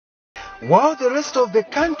While the rest of the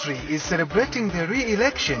country is celebrating the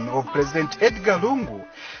re-election of President Edgar Lungu,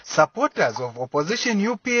 supporters of opposition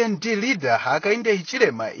UPND leader Hakainde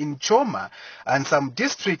Hichilema in Choma and some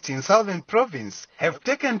districts in Southern Province have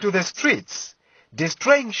taken to the streets,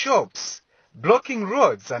 destroying shops, blocking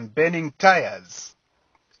roads and burning tires.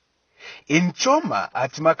 In Choma,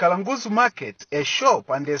 at Makalanguzu Market, a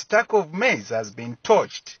shop and a stack of maize has been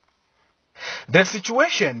torched. The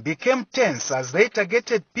situation became tense as they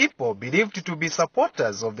targeted people believed to be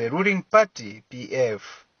supporters of the ruling party, PF.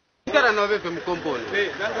 They're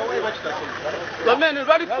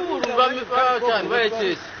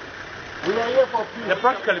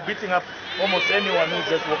practically beating up almost anyone who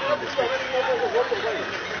just walks on the street.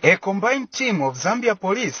 A combined team of Zambia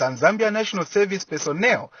Police and Zambia National Service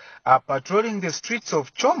personnel are patrolling the streets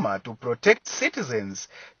of Choma to protect citizens,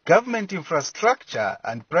 government infrastructure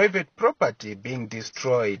and private property being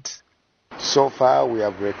destroyed. So far we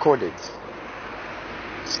have recorded,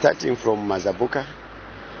 starting from Mazabuka,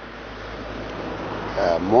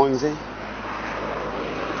 Monze,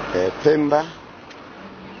 Pemba,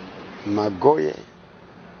 Magoye,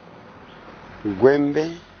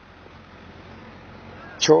 Gwembe,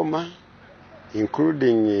 Choma,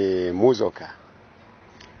 including Muzoka.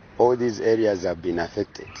 All these areas have been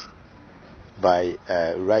affected by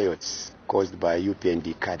riots caused by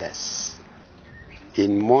UPND cadres.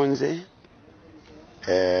 In Monze,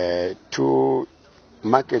 2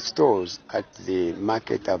 market stores at the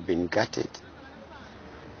market have been gutted.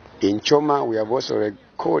 In Choma, we have also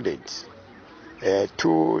recorded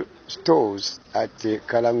 2 stores at the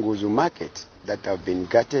Kalanguzu market that have been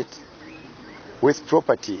gutted with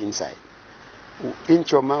property inside. In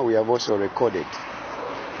Choma, we have also recorded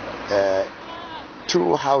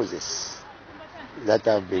 2 houses that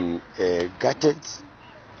have been gutted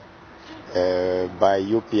by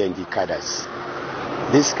UPND cadres.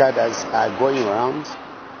 These cadres are going around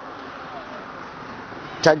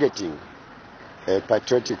targeting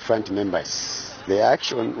Patriotic Front members. The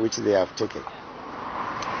action which they have taken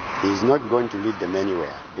is not going to lead them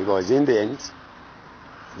anywhere, because in the end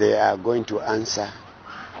they are going to answer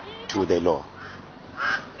to the law.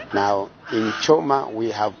 Now in Choma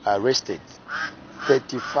we have arrested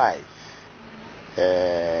 35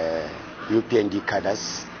 UPND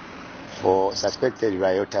cadres for suspected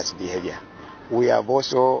riotous behavior. We have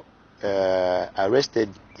also arrested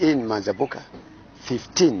in Mazabuka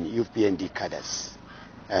 15 UPND cadres,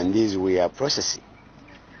 and these we are processing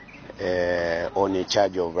on a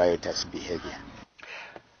charge of riotous behavior.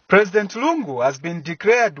 President Lungu has been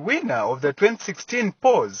declared winner of the 2016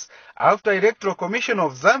 polls after Electoral Commission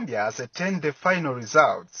of Zambia ascertained the final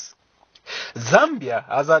results. Zambia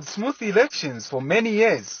has had smooth elections for many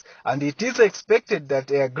years, and it is expected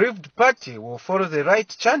that a aggrieved party will follow the right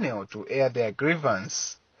channel to air their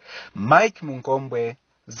grievance. Mike Munkombwe,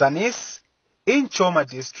 Zanis, in Choma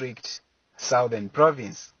District, Southern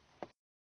Province.